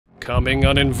coming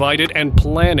uninvited and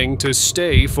planning to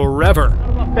stay forever.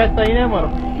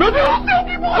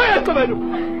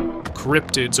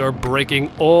 Cryptids are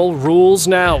breaking all rules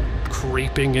now,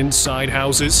 creeping inside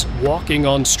houses, walking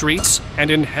on streets, and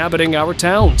inhabiting our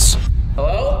towns.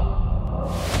 Hello?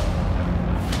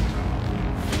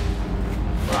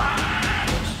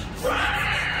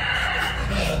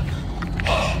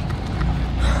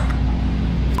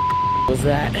 Was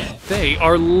that? They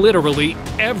are literally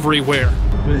everywhere.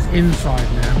 But it's inside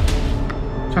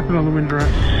now. Tapping on the window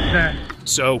right there.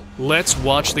 So let's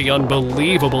watch the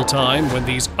unbelievable time when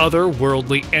these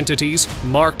otherworldly entities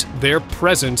marked their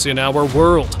presence in our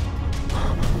world.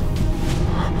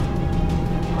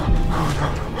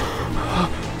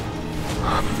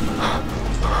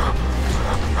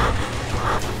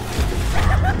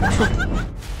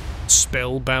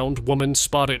 Spellbound woman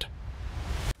spotted.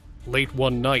 Late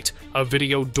one night, a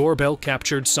video doorbell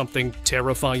captured something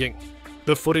terrifying.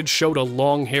 The footage showed a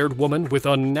long-haired woman with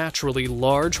unnaturally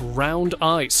large, round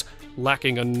eyes,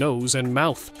 lacking a nose and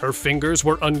mouth. Her fingers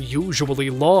were unusually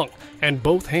long, and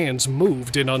both hands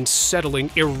moved in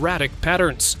unsettling, erratic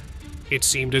patterns. It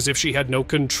seemed as if she had no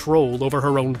control over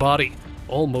her own body,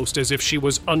 almost as if she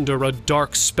was under a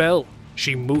dark spell.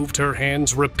 She moved her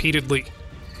hands repeatedly.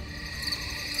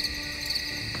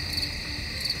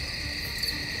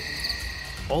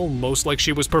 Almost like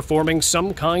she was performing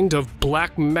some kind of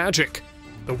black magic.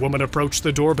 The woman approached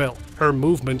the doorbell, her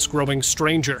movements growing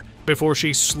stranger, before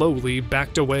she slowly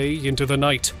backed away into the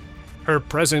night. Her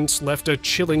presence left a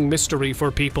chilling mystery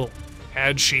for people.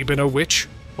 Had she been a witch,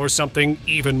 or something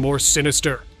even more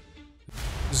sinister?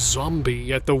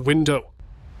 Zombie at the window.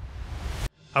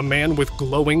 A man with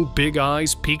glowing big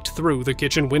eyes peeked through the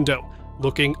kitchen window,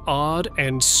 looking odd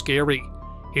and scary.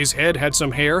 His head had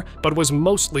some hair, but was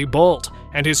mostly bald,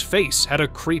 and his face had a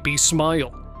creepy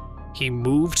smile. He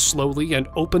moved slowly and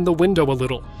opened the window a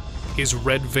little. His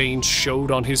red veins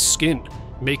showed on his skin,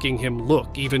 making him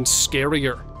look even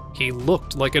scarier. He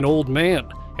looked like an old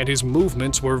man, and his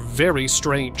movements were very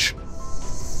strange.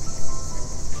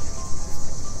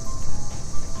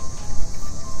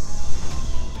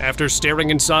 After staring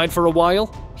inside for a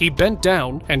while, he bent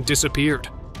down and disappeared.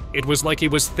 It was like he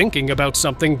was thinking about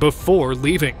something before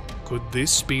leaving. Could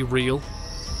this be real?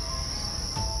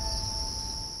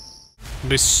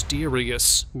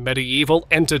 Mysterious medieval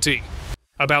entity.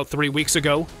 About 3 weeks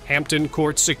ago, Hampton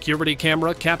Court's security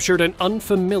camera captured an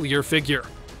unfamiliar figure.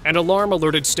 An alarm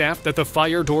alerted staff that the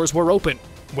fire doors were open.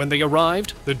 When they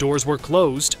arrived, the doors were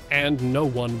closed and no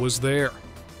one was there.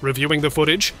 Reviewing the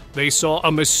footage, they saw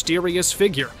a mysterious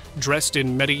figure, dressed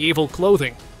in medieval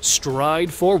clothing,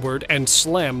 stride forward and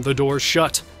slam the doors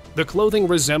shut. The clothing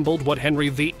resembled what Henry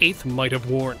VIII might have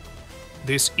worn.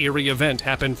 This eerie event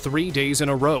happened 3 days in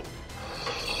a row.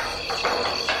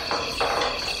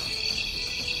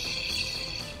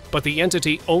 But the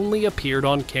entity only appeared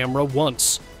on camera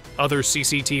once. Other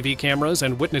CCTV cameras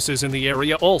and witnesses in the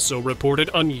area also reported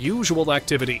unusual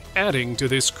activity, adding to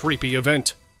this creepy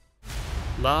event.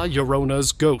 La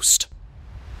Llorona's ghost.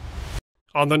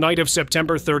 On the night of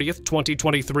September 30th,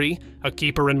 2023, a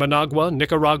keeper in Managua,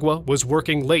 Nicaragua, was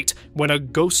working late when a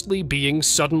ghostly being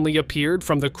suddenly appeared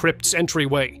from the crypt's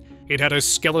entryway. It had a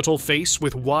skeletal face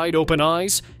with wide-open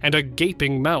eyes and a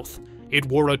gaping mouth. It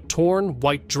wore a torn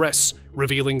white dress,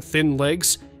 revealing thin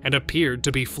legs, and appeared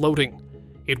to be floating.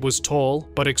 It was tall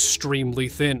but extremely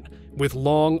thin, with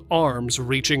long arms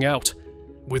reaching out.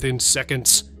 Within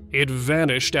seconds, it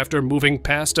vanished after moving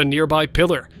past a nearby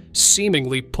pillar,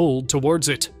 seemingly pulled towards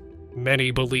it.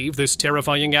 Many believe this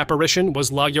terrifying apparition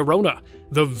was La Llorona,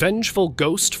 the vengeful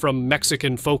ghost from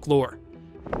Mexican folklore.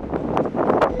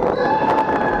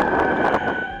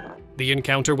 The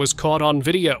encounter was caught on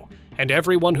video, and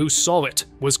everyone who saw it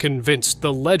was convinced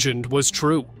the legend was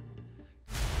true.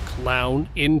 Clown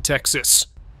in Texas.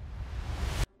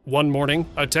 One morning,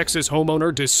 a Texas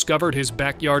homeowner discovered his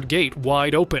backyard gate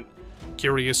wide open.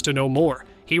 Curious to know more,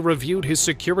 he reviewed his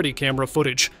security camera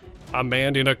footage. A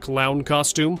man in a clown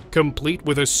costume, complete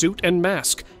with a suit and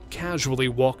mask, casually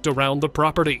walked around the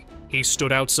property. He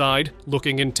stood outside,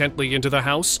 looking intently into the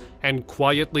house, and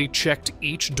quietly checked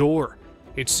each door.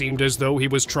 It seemed as though he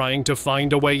was trying to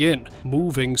find a way in,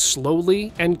 moving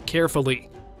slowly and carefully.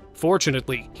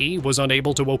 Fortunately, he was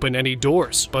unable to open any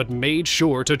doors, but made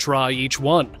sure to try each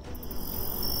one.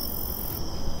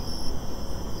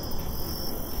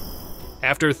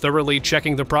 After thoroughly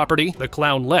checking the property, the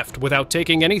clown left without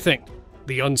taking anything.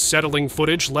 The unsettling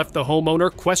footage left the homeowner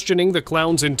questioning the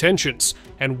clown's intentions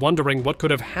and wondering what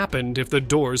could have happened if the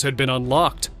doors had been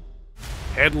unlocked.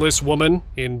 Headless woman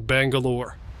in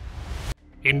Bangalore.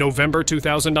 In November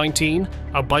 2019,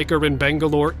 a biker in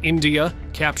Bangalore, India,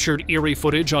 captured eerie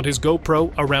footage on his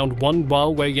GoPro around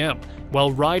 1:12 a.m.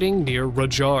 while riding near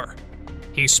Rajar.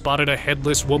 He spotted a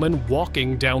headless woman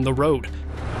walking down the road,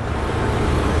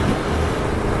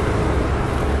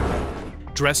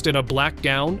 dressed in a black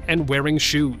gown and wearing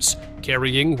shoes,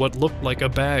 carrying what looked like a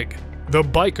bag. The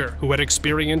biker, who had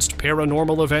experienced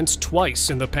paranormal events twice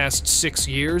in the past 6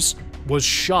 years, was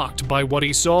shocked by what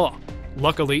he saw.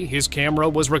 Luckily, his camera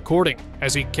was recording,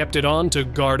 as he kept it on to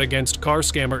guard against car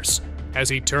scammers. As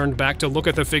he turned back to look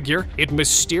at the figure, it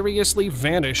mysteriously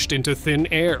vanished into thin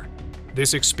air.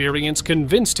 This experience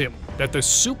convinced him that the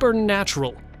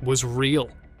supernatural was real.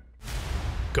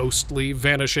 Ghostly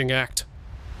vanishing act.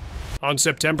 On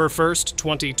September 1st,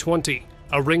 2020,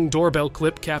 a Ring doorbell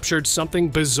clip captured something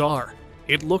bizarre.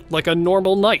 It looked like a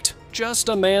normal night, just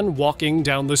a man walking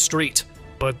down the street.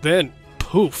 But then,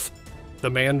 poof, the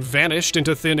man vanished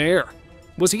into thin air.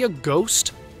 Was he a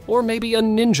ghost? Or maybe a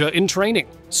ninja in training?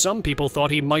 Some people thought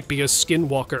he might be a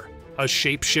skinwalker, a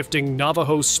shape-shifting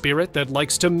Navajo spirit that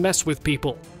likes to mess with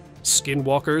people.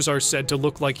 Skinwalkers are said to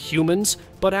look like humans,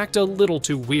 but act a little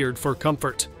too weird for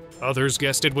comfort. Others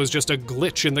guessed it was just a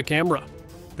glitch in the camera.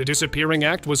 The disappearing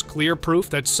act was clear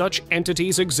proof that such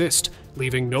entities exist,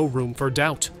 leaving no room for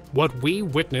doubt. What we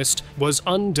witnessed was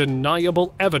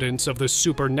undeniable evidence of the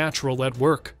supernatural at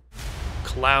work.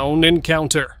 Clown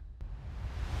encounter.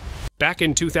 Back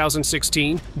in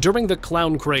 2016, during the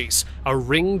clown craze, a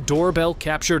Ring doorbell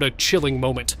captured a chilling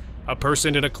moment. A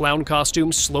person in a clown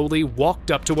costume slowly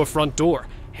walked up to a front door,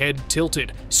 head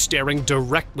tilted, staring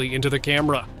directly into the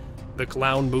camera. The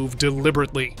clown moved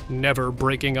deliberately, never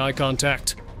breaking eye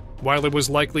contact. While it was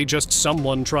likely just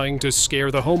someone trying to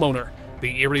scare the homeowner,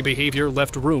 the eerie behavior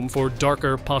left room for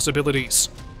darker possibilities.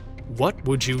 What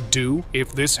would you do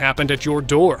if this happened at your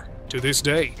door? To this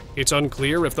day, it's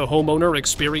unclear if the homeowner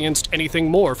experienced anything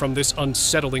more from this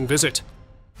unsettling visit.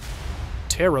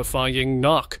 Terrifying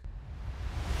knock.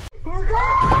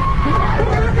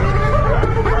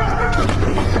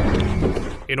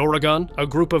 In Oregon, a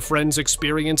group of friends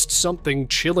experienced something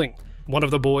chilling. One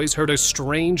of the boys heard a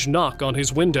strange knock on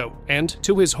his window and,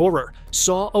 to his horror,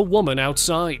 saw a woman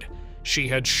outside. She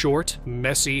had short,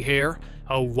 messy hair,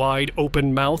 a wide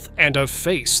open mouth, and a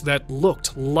face that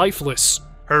looked lifeless.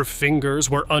 Her fingers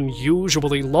were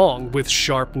unusually long with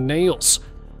sharp nails.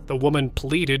 The woman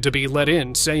pleaded to be let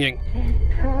in, saying,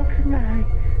 "It took my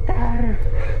daughter.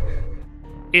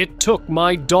 "It took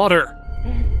my daughter."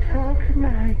 It took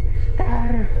my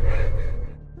daughter."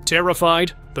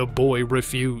 Terrified, the boy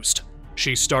refused.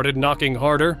 She started knocking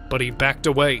harder, but he backed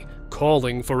away,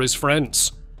 calling for his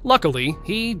friends. Luckily,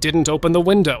 he didn't open the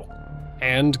window,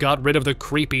 and got rid of the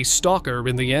creepy stalker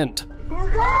in the end.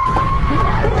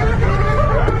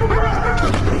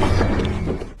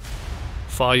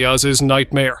 Fayaz's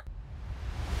nightmare.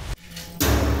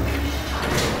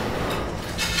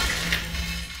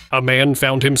 A man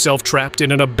found himself trapped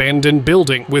in an abandoned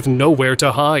building with nowhere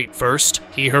to hide. First,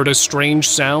 he heard a strange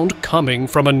sound coming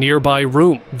from a nearby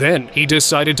room. Then, he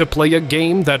decided to play a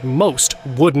game that most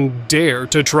wouldn't dare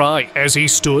to try. As he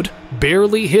stood,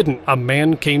 barely hidden, a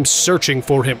man came searching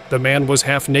for him. The man was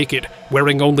half naked,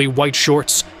 wearing only white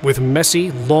shorts, with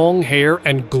messy, long hair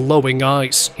and glowing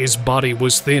eyes. His body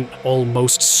was thin,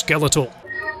 almost skeletal.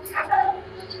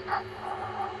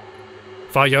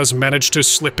 Fayaz managed to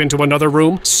slip into another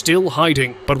room, still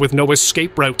hiding, but with no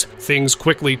escape route. Things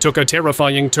quickly took a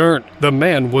terrifying turn. The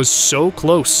man was so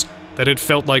close that it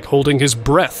felt like holding his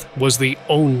breath was the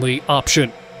only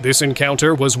option. This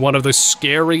encounter was one of the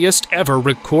scariest ever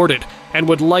recorded, and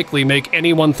would likely make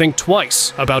anyone think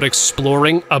twice about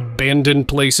exploring abandoned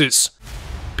places.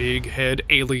 Big head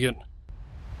alien.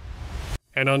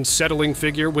 An unsettling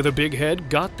figure with a big head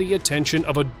got the attention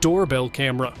of a doorbell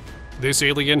camera. This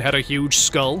alien had a huge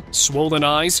skull, swollen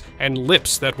eyes, and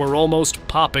lips that were almost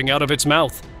popping out of its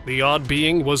mouth. The odd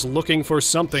being was looking for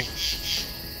something.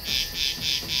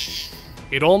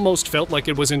 It almost felt like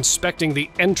it was inspecting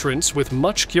the entrance with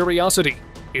much curiosity.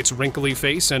 Its wrinkly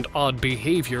face and odd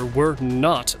behavior were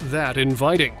not that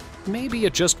inviting. Maybe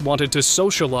it just wanted to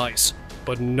socialize,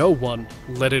 but no one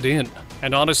let it in.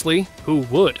 And honestly, who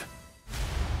would?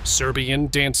 Serbian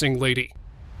dancing lady.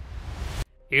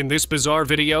 In this bizarre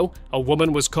video, a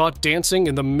woman was caught dancing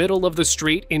in the middle of the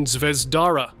street in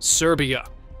Zvezdara, Serbia.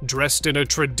 Dressed in a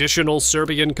traditional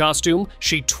Serbian costume,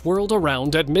 she twirled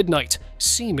around at midnight,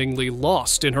 seemingly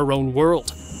lost in her own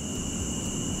world.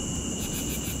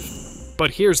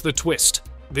 But here's the twist.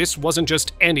 This wasn't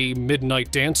just any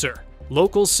midnight dancer.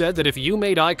 Locals said that if you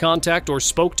made eye contact or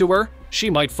spoke to her, she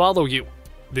might follow you.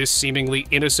 This seemingly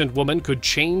innocent woman could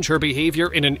change her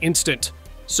behavior in an instant.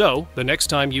 So, the next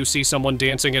time you see someone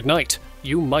dancing at night,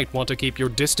 you might want to keep your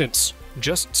distance.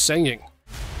 Just saying.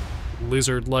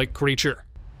 Lizard-like creature.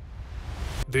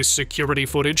 This security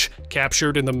footage,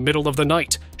 captured in the middle of the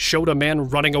night, showed a man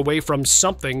running away from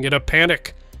something in a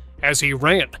panic. As he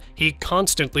ran, he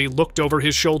constantly looked over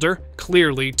his shoulder,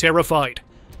 clearly terrified.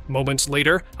 Moments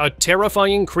later, a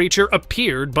terrifying creature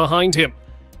appeared behind him.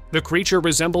 The creature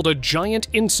resembled a giant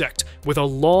insect with a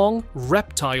long,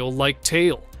 reptile-like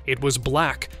tail. It was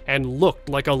black and looked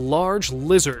like a large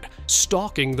lizard,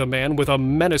 stalking the man with a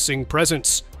menacing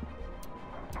presence.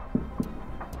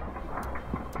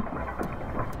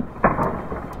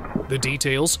 The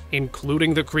details,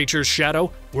 including the creature's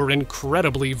shadow, were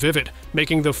incredibly vivid,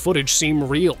 making the footage seem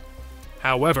real.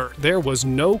 However, there was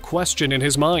no question in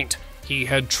his mind. He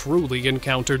had truly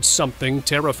encountered something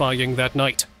terrifying that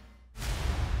night.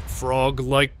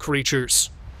 Frog-like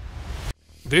creatures.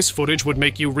 This footage would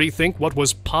make you rethink what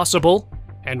was possible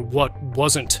and what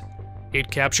wasn't.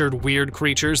 It captured weird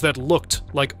creatures that looked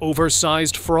like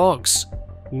oversized frogs.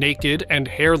 Naked and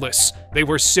hairless, they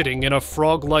were sitting in a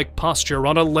frog-like posture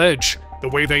on a ledge. The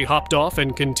way they hopped off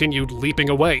and continued leaping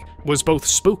away was both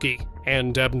spooky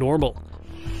and abnormal.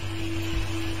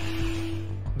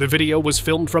 The video was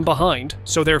filmed from behind,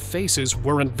 so their faces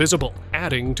weren't visible,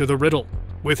 adding to the riddle.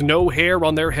 With no hair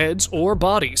on their heads or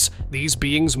bodies, these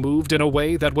beings moved in a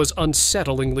way that was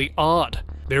unsettlingly odd.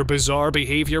 Their bizarre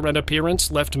behavior and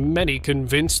appearance left many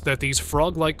convinced that these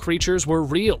frog-like creatures were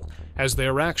real, as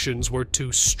their actions were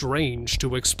too strange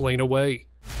to explain away.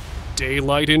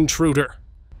 Daylight intruder.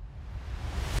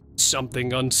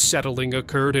 Something unsettling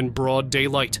occurred in broad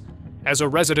daylight. As a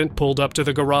resident pulled up to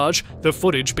the garage, the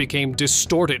footage became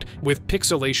distorted, with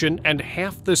pixelation and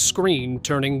half the screen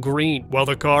turning green. While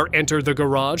the car entered the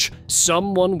garage,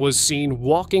 someone was seen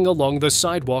walking along the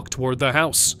sidewalk toward the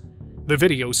house. The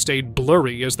video stayed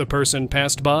blurry as the person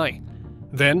passed by.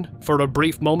 Then, for a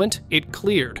brief moment, it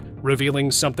cleared, revealing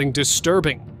something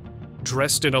disturbing.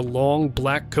 Dressed in a long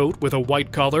black coat with a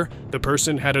white collar, the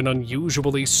person had an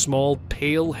unusually small,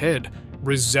 pale head,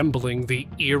 resembling the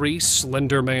eerie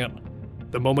Slender Man.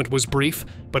 The moment was brief,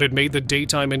 but it made the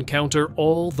daytime encounter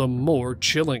all the more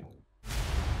chilling.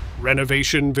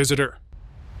 Renovation visitor.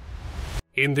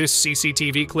 In this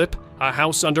CCTV clip, a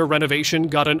house under renovation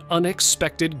got an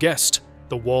unexpected guest.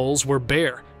 The walls were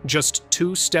bare, just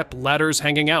 2-step ladders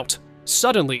hanging out.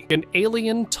 Suddenly, an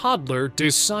alien toddler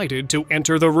decided to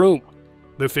enter the room.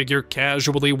 The figure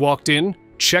casually walked in,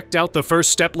 checked out the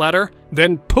first stepladder,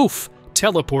 then poof,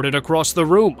 teleported across the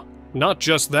room. Not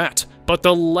just that, but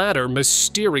the ladder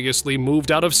mysteriously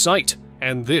moved out of sight,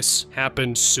 and this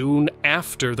happened soon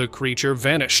after the creature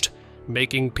vanished,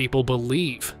 making people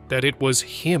believe that it was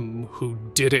him who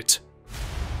did it.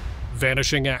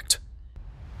 Vanishing act.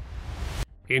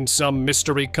 In some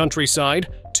mystery countryside,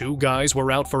 2 guys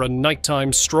were out for a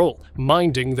nighttime stroll,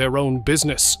 minding their own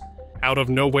business. Out of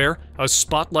nowhere, a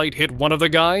spotlight hit one of the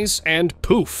guys, and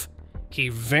poof! He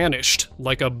vanished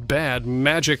like a bad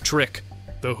magic trick.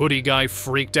 The hoodie guy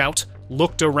freaked out,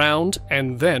 looked around,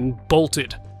 and then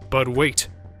bolted. But wait,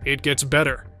 it gets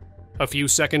better. A few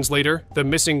seconds later, the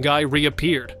missing guy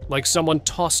reappeared, like someone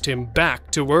tossed him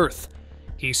back to Earth.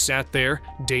 He sat there,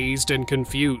 dazed and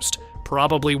confused,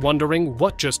 probably wondering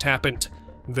what just happened.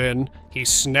 Then, he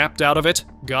snapped out of it,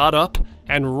 got up,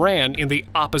 and ran in the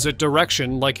opposite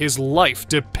direction like his life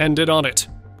depended on it.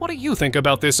 What do you think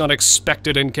about this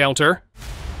unexpected encounter?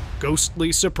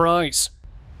 Ghostly surprise.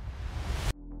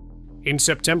 In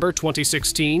September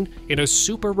 2016, in a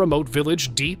super remote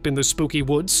village deep in the spooky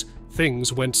woods,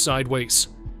 things went sideways.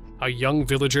 A young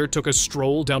villager took a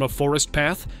stroll down a forest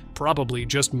path, probably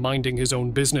just minding his own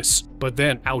business. But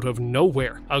then, out of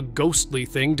nowhere, a ghostly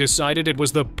thing decided it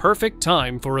was the perfect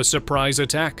time for a surprise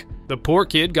attack. The poor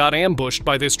kid got ambushed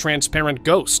by this transparent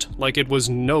ghost like it was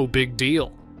no big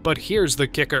deal. But here's the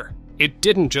kicker. It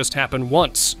didn't just happen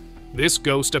once. This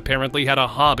ghost apparently had a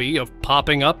hobby of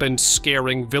popping up and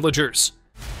scaring villagers.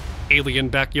 Alien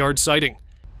backyard sighting.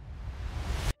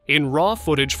 In raw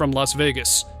footage from Las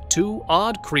Vegas, 2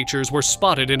 odd creatures were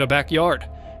spotted in a backyard.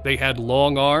 They had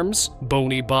long arms,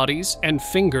 bony bodies, and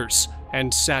fingers,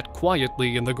 and sat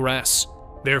quietly in the grass.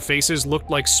 Their faces looked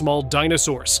like small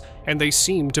dinosaurs, and they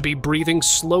seemed to be breathing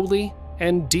slowly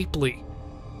and deeply.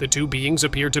 The 2 beings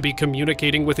appeared to be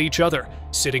communicating with each other,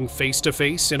 sitting face to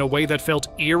face in a way that felt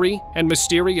eerie and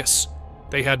mysterious.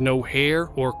 They had no hair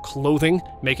or clothing,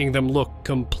 making them look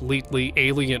completely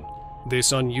alien.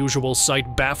 This unusual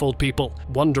sight baffled people,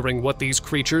 wondering what these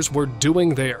creatures were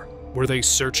doing there. Were they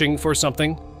searching for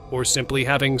something, or simply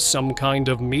having some kind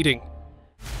of meeting?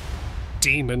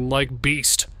 Demon-like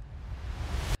beast.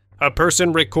 A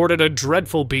person recorded a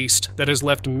dreadful beast that has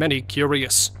left many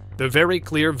curious. The very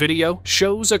clear video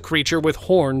shows a creature with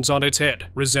horns on its head,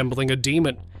 resembling a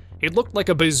demon. It looked like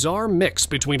a bizarre mix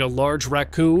between a large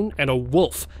raccoon and a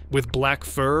wolf, with black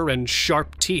fur and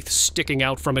sharp teeth sticking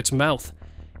out from its mouth.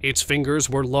 Its fingers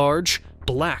were large,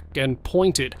 black, and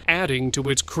pointed, adding to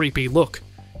its creepy look.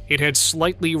 It had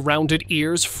slightly rounded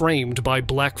ears framed by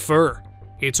black fur.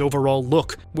 Its overall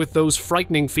look, with those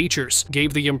frightening features,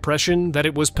 gave the impression that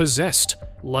it was possessed,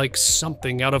 like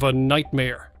something out of a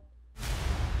nightmare.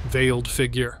 Veiled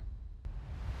figure.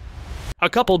 A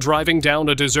couple driving down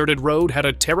a deserted road had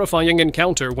a terrifying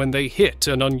encounter when they hit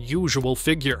an unusual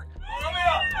figure.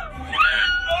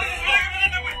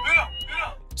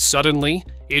 Suddenly,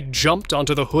 it jumped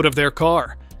onto the hood of their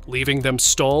car, leaving them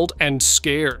stalled and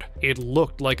scared. It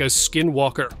looked like a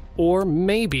skinwalker, or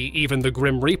maybe even the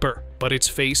Grim Reaper, but its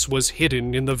face was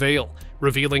hidden in the veil,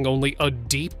 revealing only a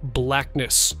deep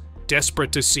blackness.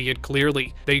 Desperate to see it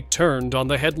clearly, they turned on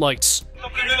the headlights.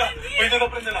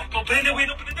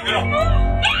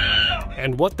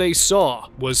 And what they saw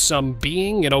was some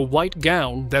being in a white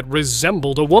gown that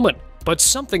resembled a woman, but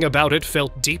something about it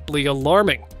felt deeply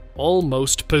alarming,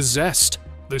 almost possessed.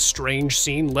 The strange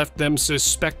scene left them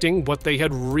suspecting what they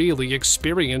had really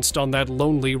experienced on that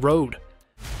lonely road.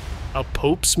 A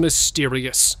Pope's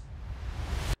Mysterious.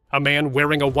 A man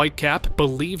wearing a white cap,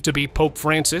 believed to be Pope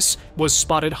Francis, was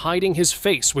spotted hiding his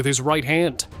face with his right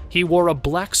hand. He wore a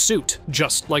black suit,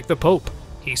 just like the Pope.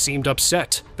 He seemed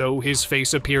upset, though his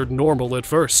face appeared normal at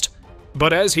first.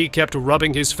 But as he kept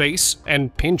rubbing his face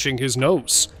and pinching his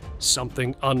nose,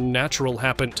 something unnatural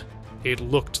happened. It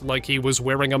looked like he was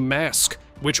wearing a mask,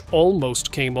 which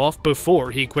almost came off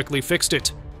before he quickly fixed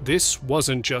it. This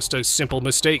wasn't just a simple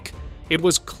mistake. It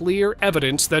was clear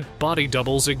evidence that body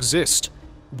doubles exist.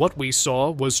 What we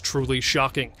saw was truly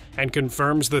shocking, and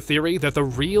confirms the theory that the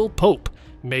real Pope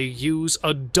may use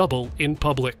a double in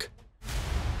public.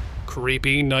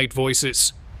 Creepy night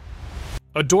voices.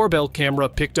 A doorbell camera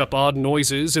picked up odd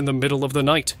noises in the middle of the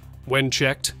night. When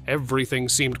checked, everything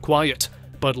seemed quiet,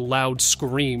 but loud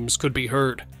screams could be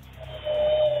heard.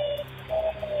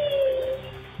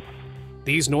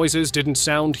 These noises didn't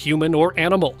sound human or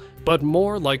animal, but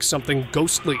more like something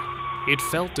ghostly. It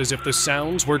felt as if the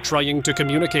sounds were trying to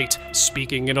communicate,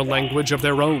 speaking in a language of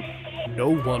their own. No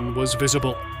one was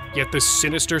visible, yet the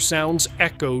sinister sounds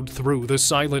echoed through the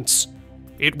silence.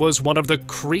 It was one of the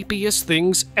creepiest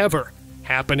things ever,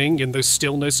 happening in the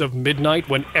stillness of midnight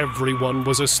when everyone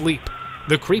was asleep.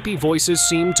 The creepy voices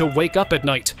seemed to wake up at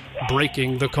night,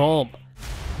 breaking the calm.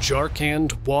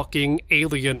 Jharkhand walking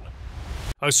alien.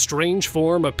 A strange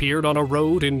form appeared on a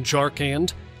road in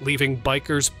Jharkhand, leaving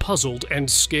bikers puzzled and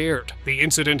scared. The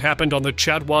incident happened on the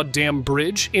Chadwad Dam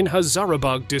Bridge in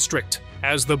Hazaribagh district.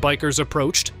 As the bikers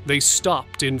approached, they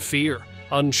stopped in fear,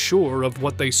 unsure of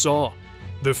what they saw.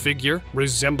 The figure,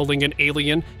 resembling an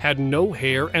alien, had no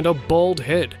hair and a bald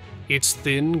head. Its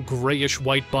thin,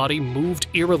 grayish-white body moved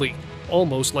eerily,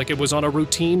 almost like it was on a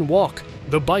routine walk.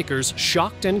 The bikers,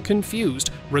 shocked and confused,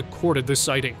 recorded the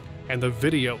sighting, and the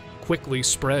video quickly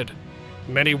spread.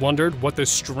 Many wondered what the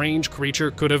strange creature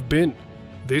could have been.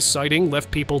 This sighting left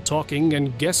people talking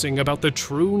and guessing about the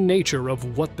true nature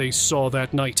of what they saw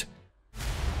that night.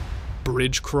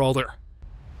 Bridge crawler.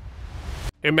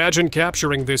 Imagine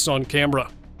capturing this on camera.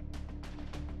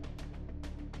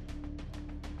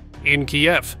 In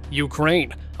Kiev,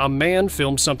 Ukraine, a man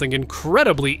filmed something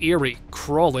incredibly eerie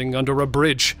crawling under a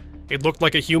bridge. It looked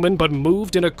like a human but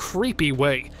moved in a creepy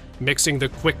way, mixing the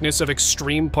quickness of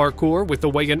extreme parkour with the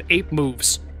way an ape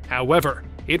moves. However,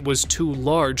 it was too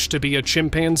large to be a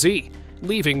chimpanzee,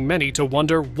 leaving many to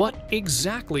wonder what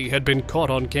exactly had been caught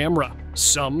on camera.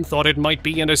 Some thought it might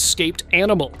be an escaped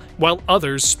animal, while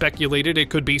others speculated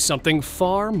it could be something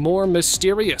far more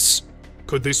mysterious.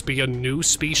 Could this be a new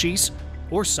species,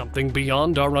 or something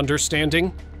beyond our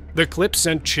understanding? The clip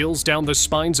sent chills down the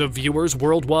spines of viewers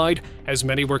worldwide, as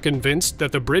many were convinced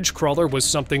that the bridge crawler was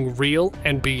something real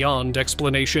and beyond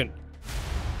explanation.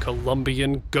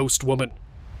 Colombian ghost woman.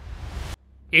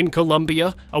 In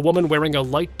Colombia, a woman wearing a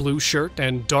light blue shirt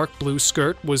and dark blue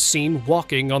skirt was seen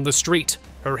walking on the street.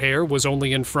 Her hair was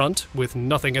only in front, with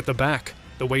nothing at the back.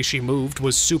 The way she moved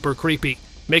was super creepy,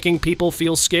 making people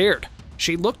feel scared.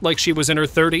 She looked like she was in her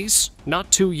 30s, not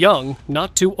too young,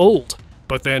 not too old.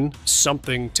 But then,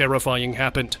 something terrifying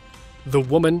happened. The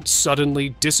woman suddenly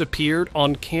disappeared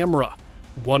on camera.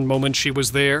 One moment she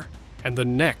was there, and the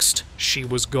next, she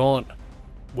was gone.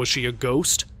 Was she a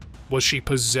ghost? Was she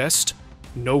possessed?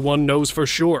 No one knows for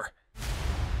sure.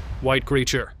 White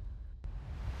creature.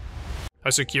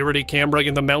 A security camera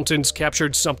in the mountains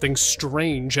captured something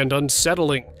strange and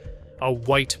unsettling. A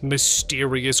white,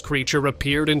 mysterious creature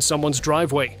appeared in someone's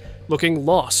driveway, looking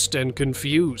lost and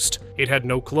confused. It had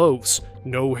no clothes,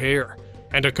 no hair,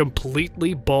 and a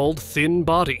completely bald, thin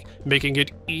body, making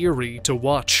it eerie to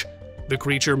watch. The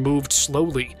creature moved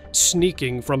slowly,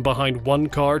 sneaking from behind one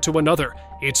car to another,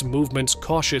 its movements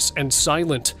cautious and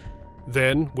silent.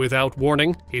 Then, without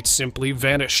warning, it simply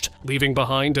vanished, leaving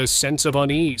behind a sense of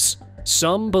unease.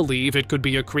 Some believe it could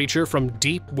be a creature from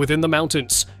deep within the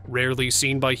mountains, rarely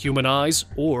seen by human eyes,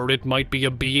 or it might be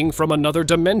a being from another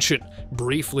dimension,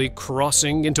 briefly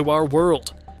crossing into our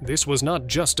world. This was not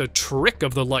just a trick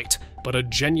of the light, but a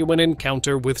genuine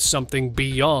encounter with something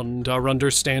beyond our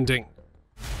understanding.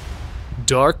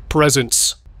 Dark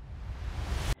presence.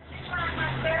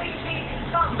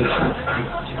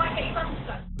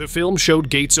 The film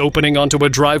showed gates opening onto a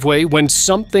driveway when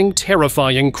something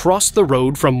terrifying crossed the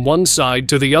road from one side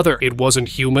to the other. It wasn't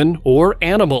human or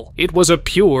animal. It was a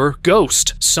pure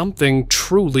ghost, something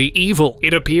truly evil.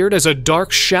 It appeared as a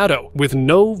dark shadow with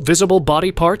no visible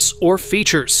body parts or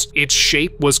features. Its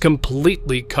shape was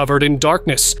completely covered in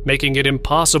darkness, making it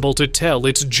impossible to tell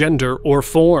its gender or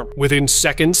form. Within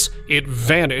seconds, it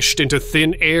vanished into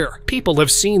thin air. People have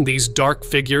seen these dark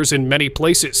figures in many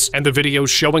places, and the videos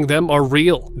showing them are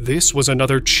real. This was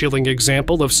another chilling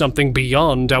example of something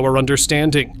beyond our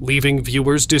understanding, leaving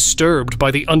viewers disturbed by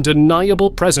the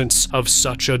undeniable presence of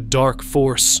such a dark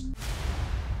force.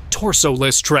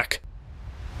 Torso-less trek.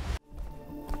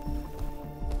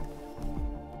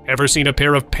 Ever seen a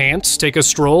pair of pants take a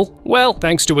stroll? Well,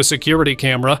 thanks to a security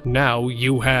camera, now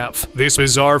you have. This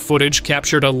bizarre footage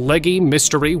captured a leggy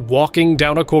mystery walking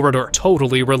down a corridor,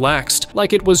 totally relaxed,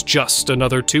 like it was just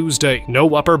another Tuesday.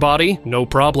 No upper body, no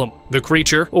problem. The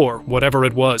creature, or whatever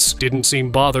it was, didn't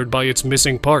seem bothered by its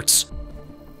missing parts.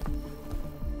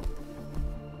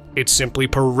 It simply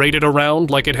paraded around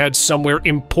like it had somewhere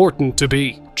important to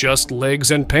be. Just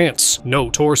legs and pants, no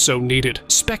torso needed.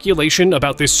 Speculation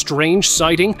about this strange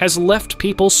sighting has left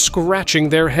people scratching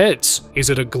their heads. Is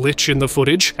it a glitch in the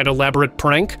footage, an elaborate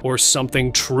prank, or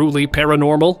something truly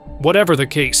paranormal? Whatever the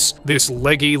case, this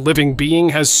leggy living being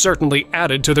has certainly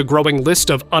added to the growing list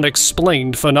of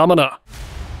unexplained phenomena.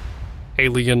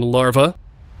 Alien larva.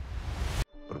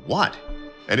 But what?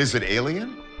 And is it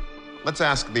alien? Let's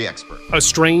ask the expert. A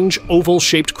strange,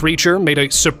 oval-shaped creature made a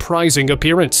surprising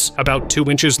appearance, about 2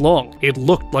 inches long. It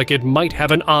looked like it might have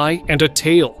an eye and a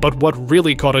tail, but what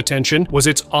really caught attention was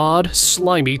its odd,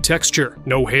 slimy texture.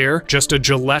 No hair, just a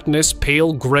gelatinous,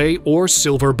 pale gray or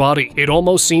silver body. It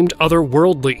almost seemed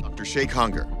otherworldly. Dr. Shake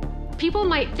Hunger. People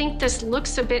might think this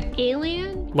looks a bit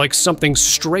alien. Like something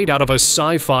straight out of a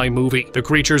sci-fi movie. The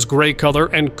creature's gray color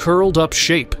and curled-up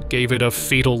shape gave it a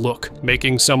fetal look,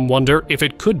 making some wonder if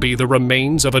it could be the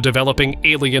remains of a developing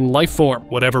alien life form.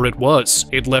 Whatever it was,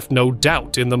 it left no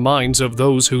doubt in the minds of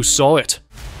those who saw it.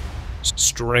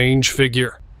 Strange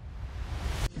figure.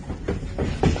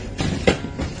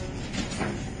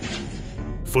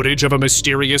 Footage of a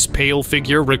mysterious pale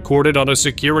figure recorded on a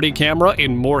security camera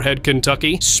in Moorhead,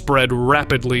 Kentucky, spread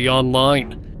rapidly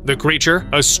online. The creature,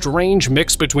 a strange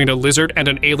mix between a lizard and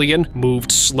an alien,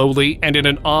 moved slowly and in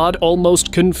an odd,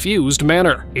 almost confused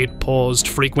manner. It paused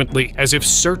frequently, as if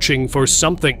searching for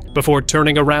something, before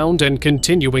turning around and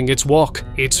continuing its walk.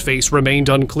 Its face remained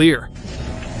unclear.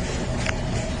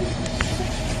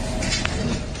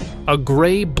 A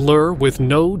gray blur with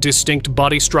no distinct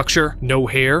body structure, no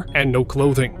hair, and no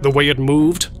clothing. The way it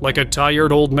moved, like a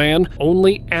tired old man,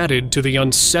 only added to the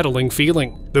unsettling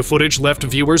feeling. The footage left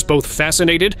viewers both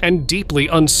fascinated and deeply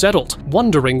unsettled,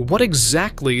 wondering what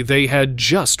exactly they had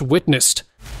just witnessed.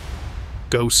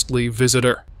 Ghostly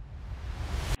visitor.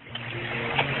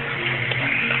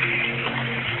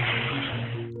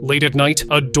 Late at night,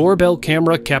 a doorbell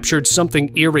camera captured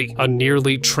something eerie, a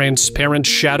nearly transparent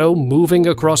shadow moving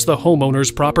across the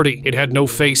homeowner's property. It had no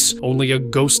face, only a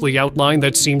ghostly outline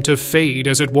that seemed to fade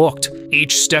as it walked.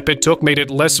 Each step it took made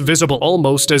it less visible,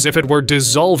 almost as if it were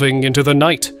dissolving into the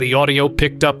night. The audio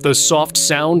picked up the soft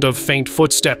sound of faint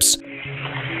footsteps,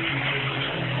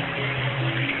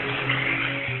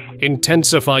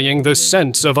 intensifying the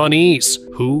sense of unease.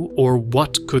 Who or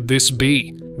what could this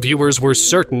be? Viewers were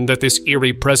certain that this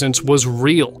eerie presence was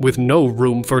real, with no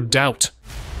room for doubt.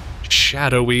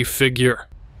 Shadowy figure.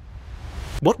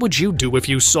 What would you do if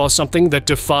you saw something that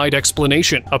defied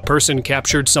explanation? A person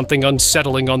captured something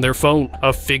unsettling on their phone.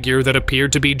 A figure that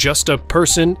appeared to be just a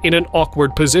person in an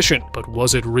awkward position. But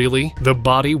was it really? The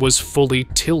body was fully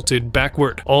tilted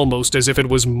backward, almost as if it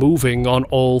was moving on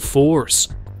all fours.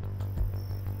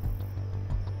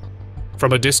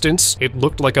 From a distance, it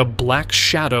looked like a black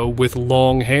shadow with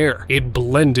long hair. It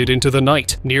blended into the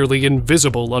night, nearly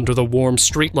invisible under the warm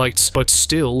streetlights, but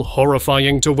still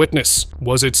horrifying to witness.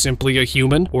 Was it simply a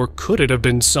human, or could it have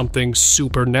been something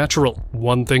supernatural?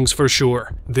 One thing's for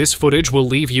sure, this footage will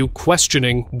leave you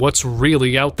questioning what's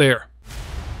really out there.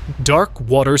 Dark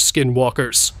water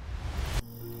skinwalkers.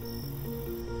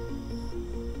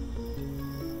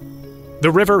 The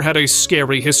river had a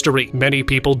scary history. Many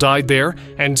people died there,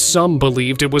 and some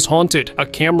believed it was haunted. A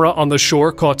camera on the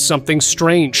shore caught something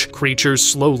strange. Creatures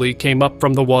slowly came up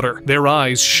from the water. Their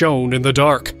eyes shone in the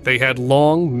dark. They had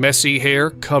long, messy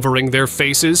hair covering their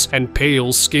faces and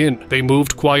pale skin. They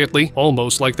moved quietly,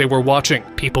 almost like they were watching.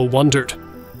 People wondered,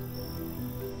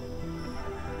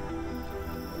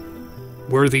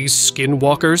 were these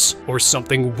skinwalkers, or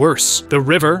something worse? The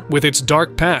river, with its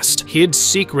dark past, hid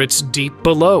secrets deep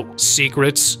below.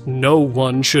 Secrets no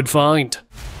one should find.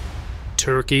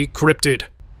 Turkey cryptid.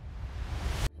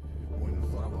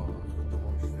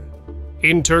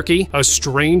 In Turkey, a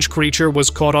strange creature was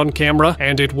caught on camera,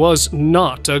 and it was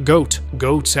not a goat.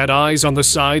 Goats had eyes on the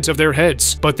sides of their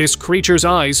heads, but this creature's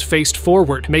eyes faced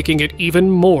forward, making it even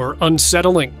more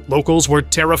unsettling. Locals were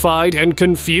terrified and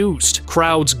confused.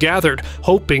 Crowds gathered,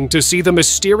 hoping to see the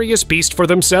mysterious beast for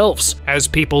themselves. As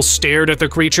people stared at the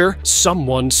creature,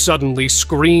 someone suddenly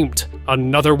screamed.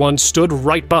 Another one stood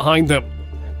right behind them.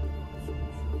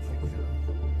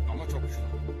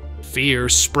 Fear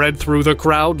spread through the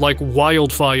crowd like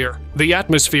wildfire. The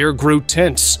atmosphere grew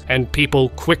tense, and people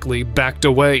quickly backed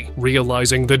away,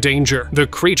 realizing the danger. The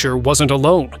creature wasn't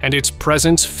alone, and its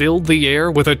presence filled the air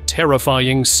with a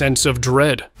terrifying sense of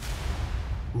dread.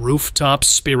 Rooftop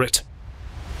spirit.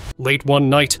 Late one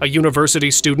night, a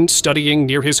university student studying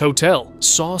near his hotel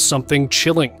saw something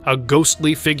chilling. A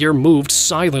ghostly figure moved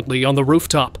silently on the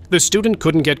rooftop. The student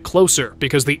couldn't get closer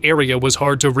because the area was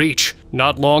hard to reach.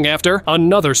 Not long after,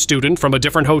 another student from a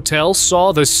different hotel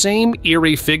saw the same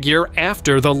eerie figure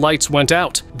after the lights went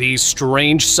out. These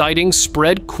strange sightings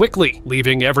spread quickly,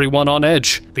 leaving everyone on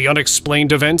edge. The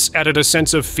unexplained events added a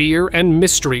sense of fear and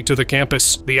mystery to the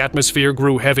campus. The atmosphere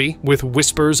grew heavy, with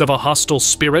whispers of a hostile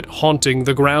spirit haunting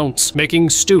the grounds, making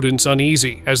students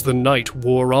uneasy as the night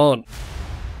wore on.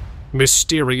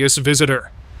 Mysterious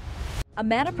visitor. A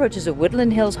man approaches a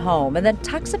Woodland Hills home and then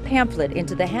tucks a pamphlet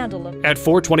into the handle of... At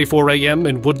 4:24 a.m.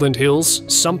 in Woodland Hills,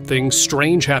 something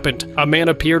strange happened. A man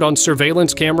appeared on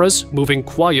surveillance cameras, moving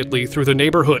quietly through the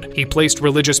neighborhood. He placed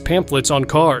religious pamphlets on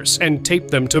cars and taped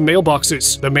them to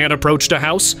mailboxes. The man approached a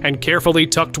house and carefully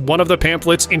tucked one of the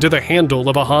pamphlets into the handle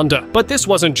of a Honda. But this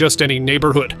wasn't just any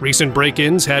neighborhood. Recent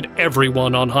break-ins had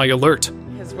everyone on high alert.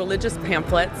 His religious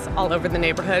pamphlets all over the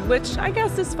neighborhood, which I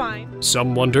guess is fine.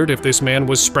 Some wondered if this man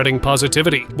was spreading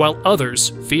positivity, while others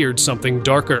feared something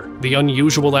darker. The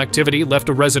unusual activity left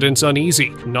residents uneasy,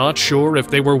 not sure if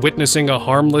they were witnessing a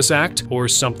harmless act or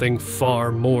something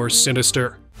far more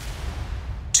sinister.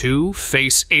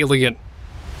 Two-face alien.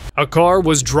 A car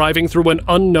was driving through an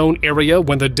unknown area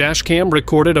when the dashcam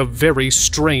recorded a very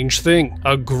strange thing.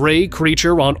 A gray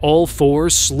creature on all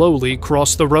fours slowly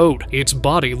crossed the road. Its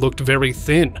body looked very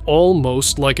thin,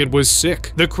 almost like it was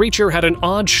sick. The creature had an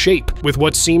odd shape with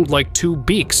what seemed like two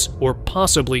beaks, or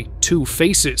possibly two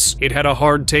faces. It had a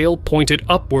hard tail pointed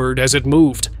upward as it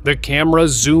moved. The camera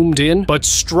zoomed in, but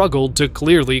struggled to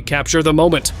clearly capture the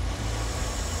moment.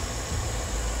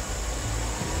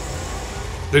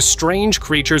 The strange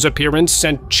creature's appearance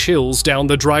sent chills down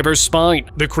the driver's spine.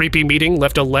 The creepy meeting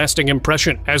left a lasting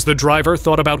impression as the driver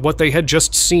thought about what they had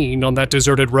just seen on that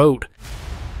deserted road.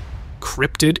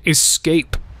 Cryptid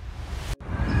escape.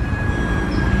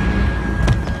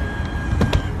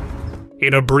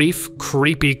 In a brief,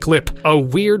 creepy clip, a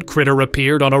weird critter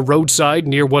appeared on a roadside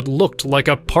near what looked like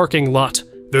a parking lot.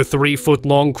 The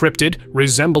 3-foot-long cryptid,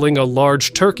 resembling a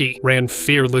large turkey, ran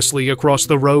fearlessly across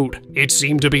the road. It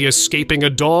seemed to be escaping a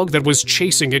dog that was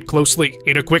chasing it closely.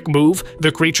 In a quick move,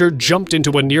 the creature jumped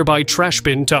into a nearby trash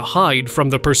bin to hide from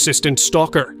the persistent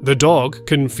stalker. The dog,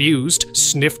 confused,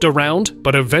 sniffed around,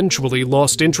 but eventually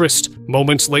lost interest.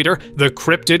 Moments later, the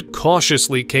cryptid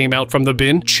cautiously came out from the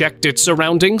bin, checked its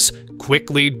surroundings,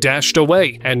 quickly dashed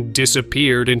away, and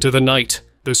disappeared into the night.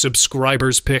 The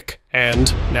subscriber's pick.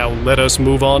 And now let us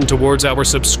move on towards our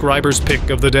subscriber's pick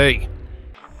of the day.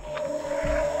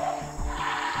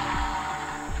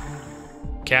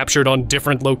 captured on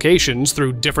different locations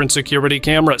through different security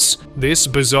cameras. This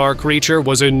bizarre creature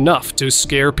was enough to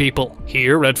scare people.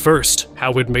 Here at first,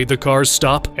 how it made the cars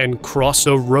stop and cross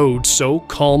a road so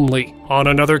calmly. On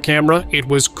another camera, it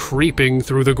was creeping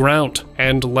through the ground.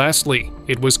 And lastly,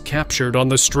 it was captured on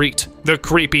the street. The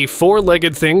creepy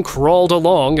four-legged thing crawled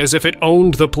along as if it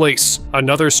owned the place.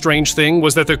 Another strange thing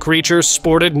was that the creature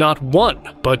sported not one,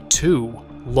 but two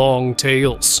long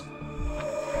tails.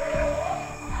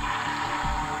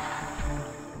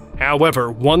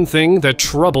 However, one thing that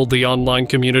troubled the online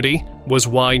community was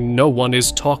why no one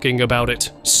is talking about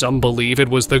it. Some believe it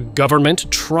was the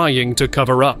government trying to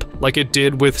cover up, like it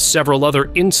did with several other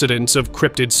incidents of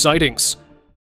cryptid sightings.